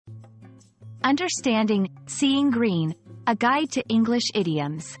Understanding, Seeing Green, a guide to English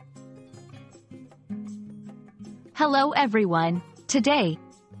idioms. Hello everyone. Today,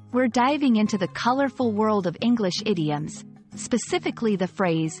 we're diving into the colorful world of English idioms, specifically the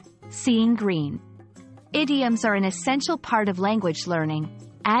phrase, seeing green. Idioms are an essential part of language learning,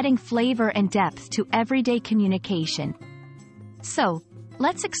 adding flavor and depth to everyday communication. So,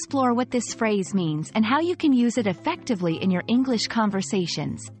 let's explore what this phrase means and how you can use it effectively in your English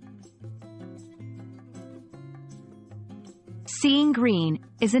conversations. Seeing green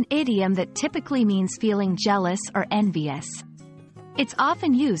is an idiom that typically means feeling jealous or envious. It's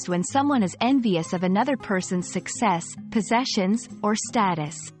often used when someone is envious of another person's success, possessions, or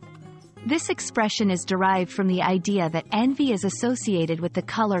status. This expression is derived from the idea that envy is associated with the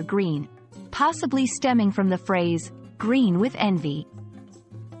color green, possibly stemming from the phrase, green with envy.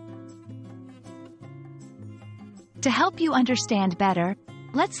 To help you understand better,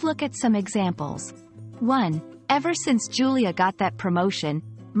 let's look at some examples. 1. Ever since Julia got that promotion,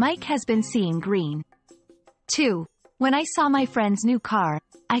 Mike has been seeing green. 2. When I saw my friend's new car,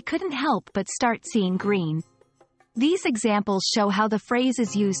 I couldn't help but start seeing green. These examples show how the phrase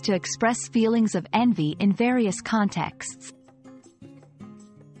is used to express feelings of envy in various contexts.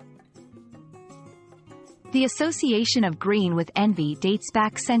 The association of green with envy dates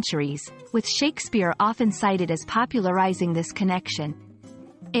back centuries, with Shakespeare often cited as popularizing this connection.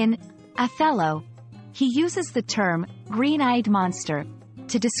 In Othello, he uses the term green-eyed monster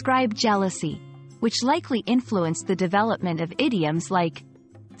to describe jealousy, which likely influenced the development of idioms like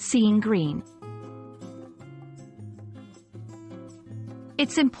seeing green.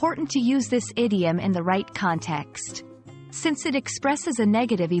 It's important to use this idiom in the right context. Since it expresses a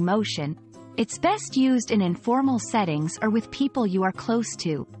negative emotion, it's best used in informal settings or with people you are close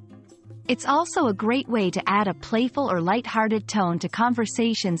to. It's also a great way to add a playful or lighthearted tone to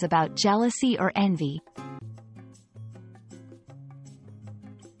conversations about jealousy or envy.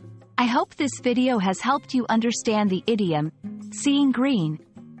 I hope this video has helped you understand the idiom, seeing green,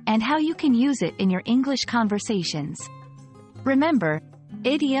 and how you can use it in your English conversations. Remember,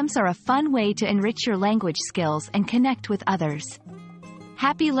 idioms are a fun way to enrich your language skills and connect with others.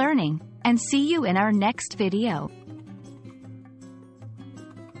 Happy learning, and see you in our next video.